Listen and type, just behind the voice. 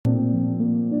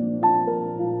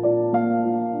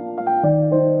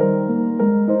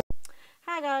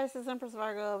Empress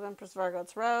Virgo of Empress Virgo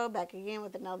Tarot, back again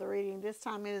with another reading. This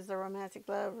time it is a romantic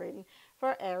love reading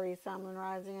for Aries, Sun, Moon,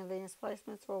 Rising, and Venus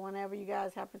placements for whenever you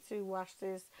guys happen to watch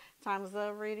this timeless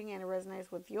love reading and it resonates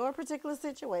with your particular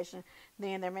situation.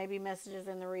 Then there may be messages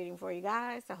in the reading for you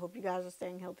guys. I hope you guys are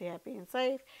staying healthy, happy, and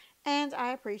safe. And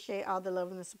I appreciate all the love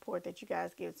and the support that you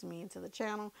guys give to me and to the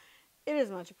channel. It is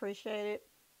much appreciated.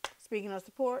 Speaking of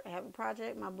support, I have a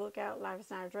project, my book out, Life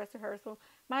is Not a Dress Rehearsal.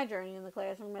 My journey in the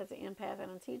classroom as an empath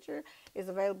and a teacher is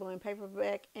available in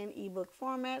paperback and ebook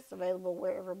formats, available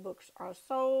wherever books are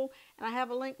sold. And I have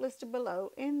a link listed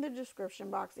below in the description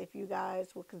box if you guys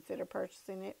would consider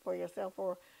purchasing it for yourself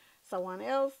or someone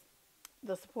else.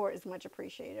 The support is much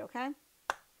appreciated, okay?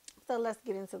 So let's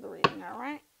get into the reading, all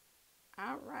right?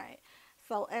 All right.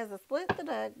 So as a split the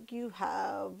deck, you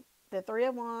have the Three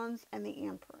of Wands and the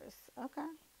Empress, okay?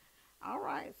 All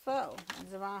right, so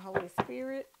Divine Holy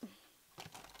Spirit,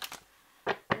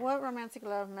 what romantic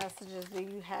love messages do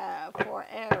you have for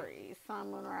Aries,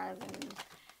 Sun, Moon, Rising,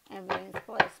 and Venus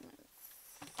placements?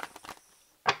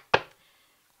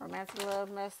 Romantic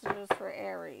love messages for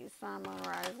Aries, Sun, Moon,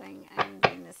 Rising, and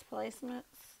Venus placements.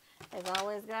 As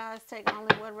always, guys, take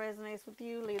only what resonates with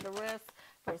you. Leave the rest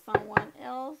for someone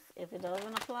else. If it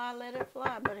doesn't apply, let it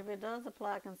fly. But if it does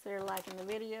apply, consider liking the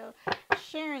video,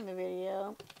 sharing the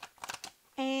video,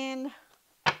 and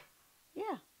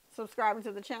yeah, subscribing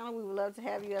to the channel. We would love to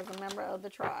have you as a member of the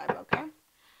tribe, okay?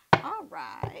 All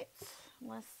right.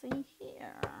 Let's see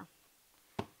here.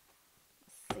 Let's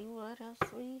see what else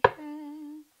we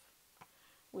have.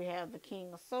 We have the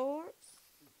King of Swords.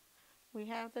 We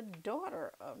have the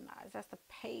Daughter of Knives. That's the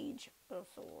Page of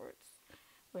Swords.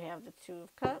 We have the Two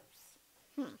of Cups.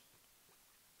 We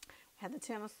have the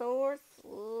Ten of Swords.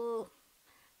 Ooh.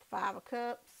 The Five of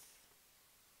Cups.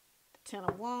 The Ten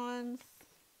of Wands.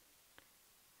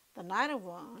 The Knight of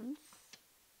Wands.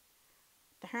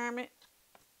 The Hermit.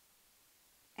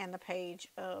 And the Page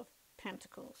of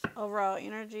Pentacles. Overall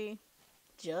energy,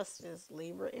 Justice,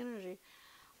 Libra energy.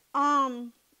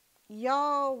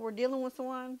 Y'all were dealing with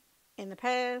someone in the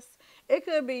past. It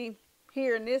could be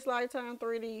here in this lifetime,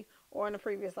 3D, or in the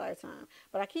previous lifetime.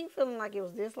 But I keep feeling like it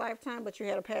was this lifetime, but you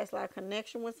had a past life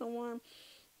connection with someone.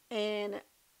 And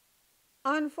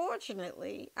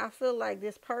unfortunately, I feel like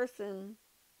this person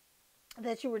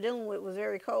that you were dealing with was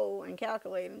very cold and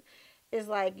calculating. It's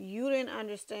like you didn't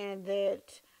understand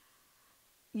that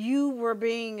you were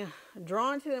being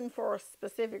drawn to them for a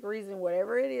specific reason,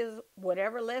 whatever it is,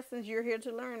 whatever lessons you're here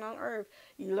to learn on earth,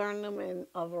 you learn them in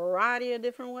a variety of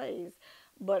different ways.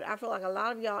 But I feel like a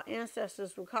lot of y'all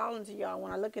ancestors were calling to y'all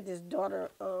when I look at this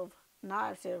Daughter of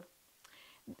Knives here,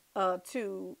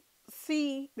 to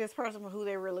see this person for who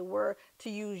they really were, to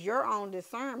use your own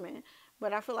discernment.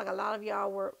 But I feel like a lot of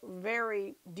y'all were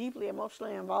very deeply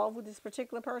emotionally involved with this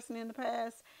particular person in the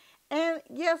past. And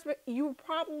yes, you were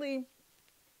probably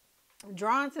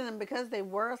drawn to them because they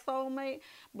were a soulmate,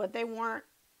 but they weren't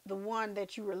the one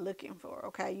that you were looking for,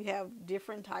 okay? You have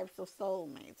different types of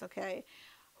soulmates, okay?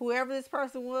 Whoever this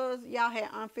person was, y'all had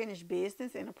unfinished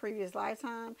business in a previous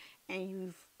lifetime, and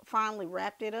you've finally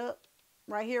wrapped it up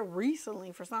right here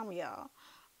recently for some of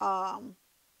y'all,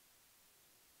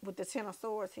 with the Ten of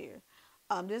Swords here.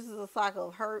 This is a cycle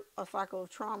of hurt, a cycle of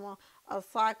trauma, a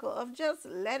cycle of just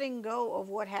letting go of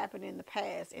what happened in the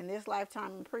past, in this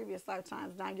lifetime and previous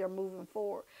lifetimes. Now you're moving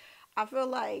forward. I feel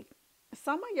like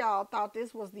some of y'all thought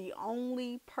this was the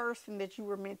only person that you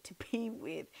were meant to be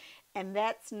with, and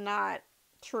that's not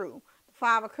true. The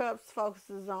Five of Cups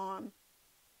focuses on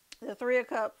the Three of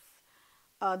Cups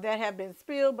that have been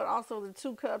spilled, but also the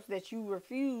Two Cups that you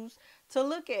refuse to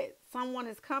look at. Someone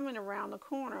is coming around the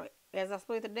corner. As I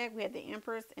split the deck, we had the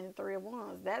Empress and the Three of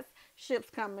Wands. That's ships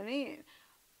coming in.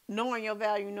 Knowing your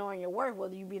value, knowing your worth,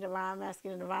 whether you be divine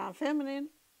masculine, divine feminine,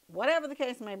 whatever the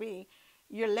case may be,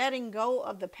 you're letting go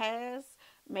of the past.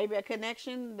 Maybe a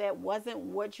connection that wasn't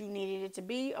what you needed it to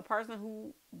be. A person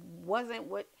who wasn't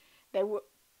what they were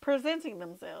presenting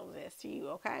themselves as to you,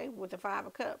 okay? With the Five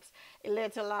of Cups. It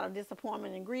led to a lot of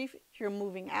disappointment and grief. You're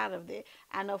moving out of it.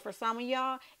 I know for some of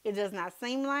y'all, it does not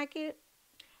seem like it.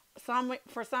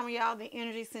 For some of y'all, the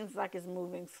energy seems like it's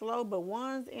moving slow, but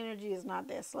one's energy is not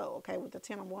that slow, okay? With the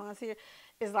Ten of Wands here,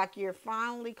 it's like you're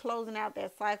finally closing out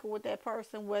that cycle with that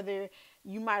person, whether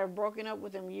you might have broken up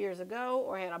with them years ago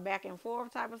or had a back and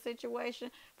forth type of situation.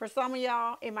 For some of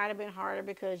y'all, it might have been harder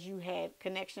because you had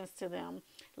connections to them,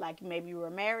 like maybe you were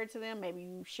married to them, maybe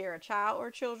you share a child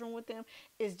or children with them.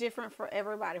 It's different for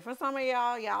everybody. For some of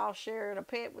y'all, y'all shared a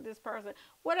pet with this person,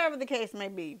 whatever the case may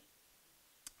be.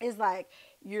 It's like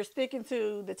you're sticking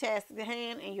to the task at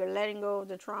hand and you're letting go of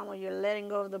the trauma, you're letting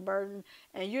go of the burden,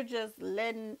 and you're just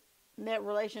letting that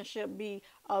relationship be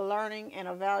a learning and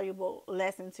a valuable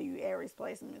lesson to you, Aries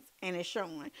placements. And it's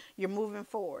showing. You're moving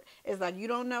forward. It's like you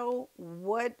don't know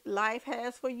what life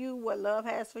has for you, what love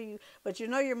has for you, but you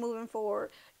know you're moving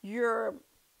forward. You're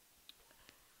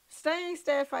staying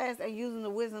steadfast and using the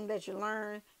wisdom that you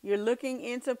learn. You're looking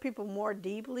into people more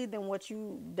deeply than what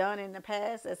you've done in the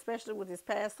past, especially with this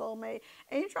past soulmate,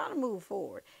 and you're trying to move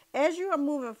forward. As you are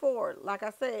moving forward, like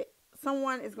I said,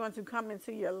 someone is going to come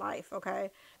into your life, okay?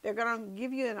 They're going to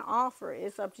give you an offer.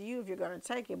 It's up to you if you're going to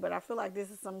take it, but I feel like this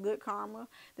is some good karma.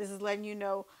 This is letting you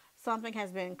know something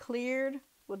has been cleared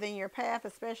within your path,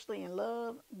 especially in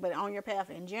love, but on your path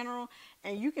in general,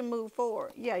 and you can move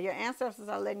forward. Yeah, your ancestors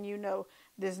are letting you know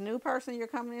this new person you're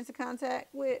coming into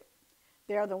contact with,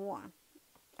 they're the one.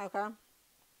 Okay?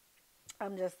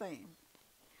 I'm just saying.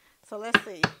 So let's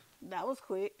see. That was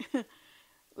quick.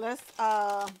 Let's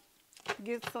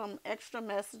get some extra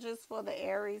messages for the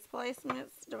Aries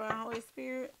placements, Divine Holy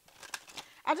Spirit.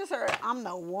 I just heard I'm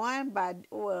the One by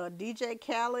DJ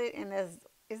Khaled, and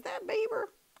is that Bieber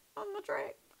on the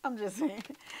track? I'm just saying.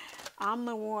 I'm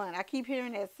the One. I keep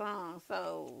hearing that song,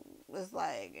 so it's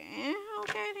like,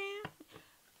 okay then.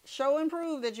 Show and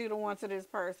prove that you're the one to this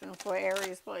person for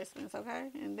Aries placements, okay?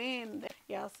 And then,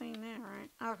 y'all seen that,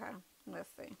 right? Okay, let's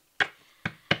see.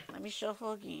 Let me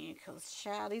shuffle again, because,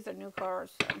 child, these are new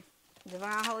cards. So,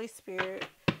 Divine Holy Spirit,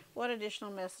 what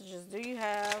additional messages do you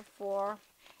have for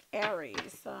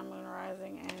Aries, Sun, Moon,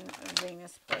 Rising, and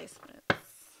Venus placements?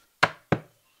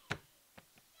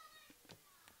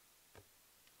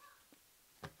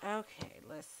 Okay,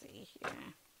 let's see here.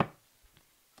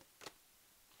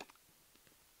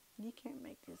 You can't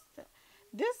make this stuff.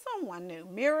 This someone new.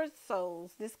 Mirrored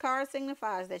souls. This card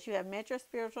signifies that you have met your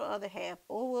spiritual other half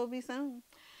or will be soon.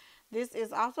 This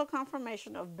is also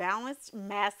confirmation of balanced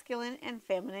masculine and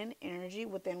feminine energy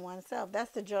within oneself.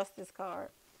 That's the Justice card.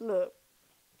 Look.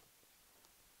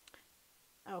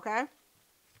 Okay.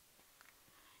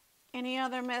 Any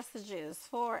other messages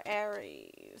for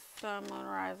Aries, Sun, Moon,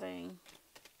 Rising,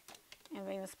 and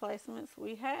Venus placements?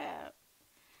 We have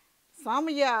some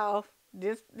of y'all.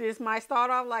 This might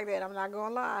start off like that. I'm not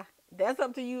gonna lie. That's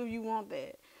up to you if you want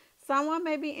that. Someone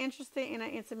may be interested in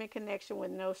an intimate connection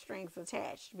with no strings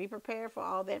attached. Be prepared for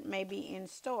all that may be in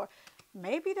store.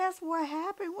 Maybe that's what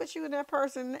happened with you and that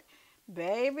person,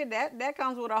 baby. That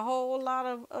comes with a whole lot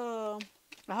of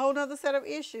a whole other set of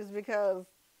issues, because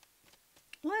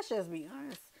let's just be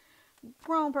honest.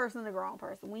 Grown person to grown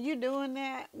person. When you're doing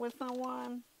that with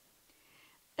someone,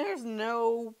 there's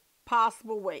no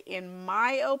possible way, in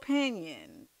my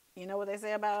opinion. You know what they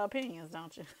say about opinions,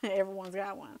 don't you? Everyone's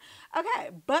got one. Okay,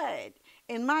 but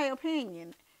in my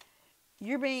opinion,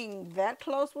 you're being that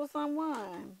close with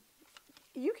someone,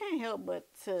 you can't help but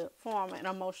to form an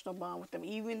emotional bond with them,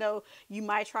 even though you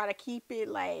might try to keep it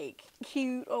like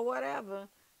cute or whatever.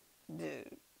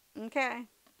 Dude, okay?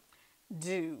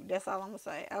 Dude, that's all I'm gonna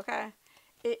say, okay?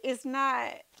 It's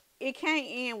not, it can't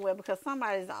end well, because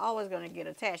somebody's always gonna get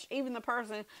attached. Even the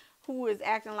person who is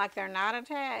acting like they're not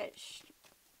attached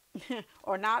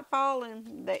or not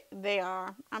falling, they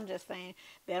are. I'm just saying,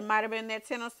 that might have been that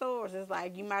Ten of Swords. It's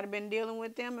like you might have been dealing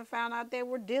with them and found out they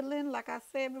were dealing, like I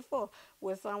said before,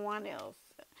 with someone else.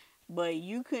 But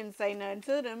you couldn't say nothing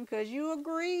to them because you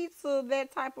agreed to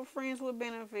that type of friends with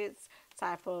benefits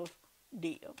type of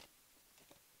deal.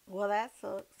 Well, that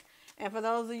sucks. And for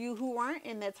those of you who weren't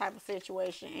in that type of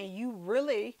situation and you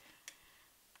really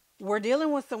were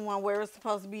dealing with someone where it's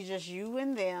supposed to be just you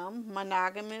and them,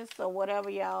 monogamous or whatever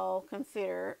y'all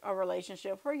consider a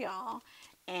relationship for y'all,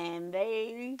 and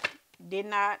they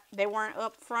weren't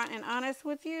upfront and honest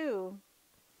with you.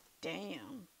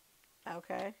 Damn.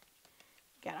 Okay.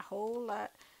 Got a whole lot.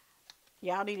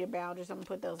 Y'all needed boundaries. I'm going to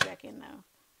put those back in now.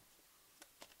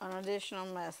 An additional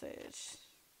message.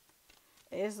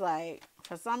 It's like,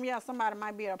 for some of y'all, somebody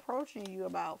might be approaching you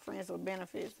about friends with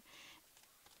benefits.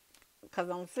 Because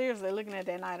I'm seriously looking at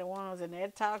that Knight of Wands, and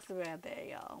it talks about that,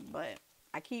 y'all. But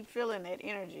I keep feeling that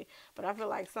energy. But I feel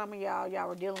like some of y'all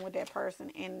were dealing with that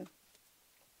person, and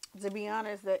to be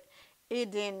honest, that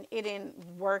it didn't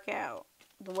work out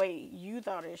the way you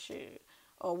thought it should,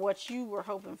 or what you were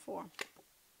hoping for.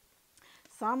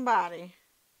 Somebody,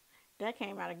 that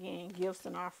came out again, gifts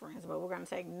and offerings, but we're going to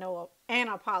take no, an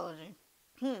apology.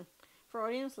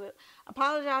 Freudian slip.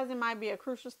 Apologizing might be a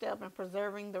crucial step in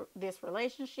preserving this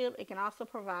relationship. It can also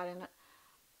provide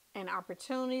an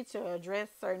opportunity to address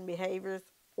certain behaviors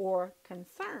or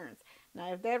concerns.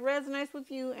 Now, if that resonates with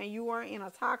you and you are in a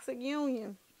toxic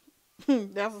union,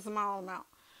 that's a small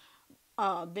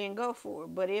amount, then go for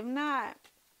it. But if not,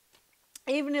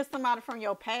 even if somebody from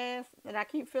your past that I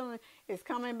keep feeling is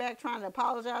coming back trying to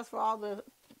apologize for all the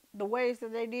the ways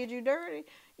that they did you dirty,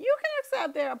 you can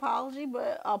accept their apology,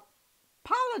 but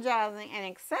apologizing and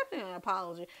accepting an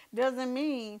apology doesn't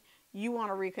mean you want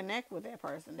to reconnect with that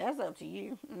person. That's up to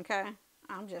you, okay?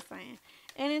 I'm just saying.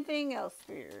 Anything else,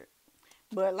 Spirit?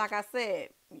 But like I said,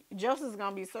 justice is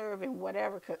gonna be served in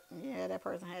whatever. Yeah, that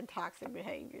person had toxic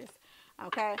behaviors.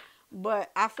 Okay,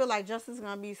 but I feel like justice is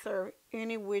gonna be served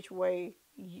any which way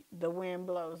the wind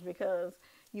blows, because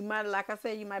you might, like I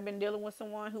said, you might have been dealing with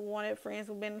someone who wanted friends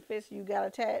with benefits. You got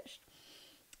attached,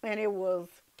 and it was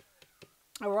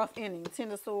a rough ending.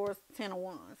 10 of Swords, 10 of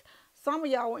Wands. Some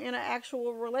of y'all were in an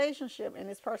actual relationship, and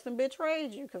this person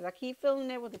betrayed you. Because I keep feeling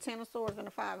that with the 10 of Swords and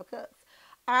the 5 of Cups.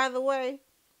 Either way,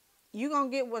 you're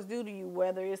going to get what's due to you,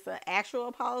 whether it's an actual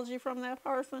apology from that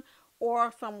person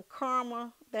or some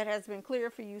karma that has been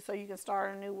cleared for you so you can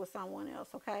start anew with someone else,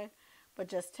 okay? But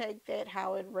just take that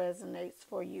how it resonates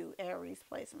for you, Aries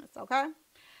placements, okay?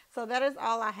 So that is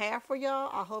all I have for y'all.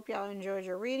 I hope y'all enjoyed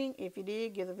your reading. If you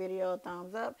did, give the video a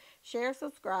thumbs up, share,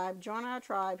 subscribe, join our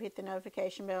tribe, hit the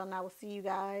notification bell, and I will see you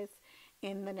guys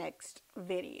in the next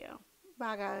video.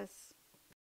 Bye, guys.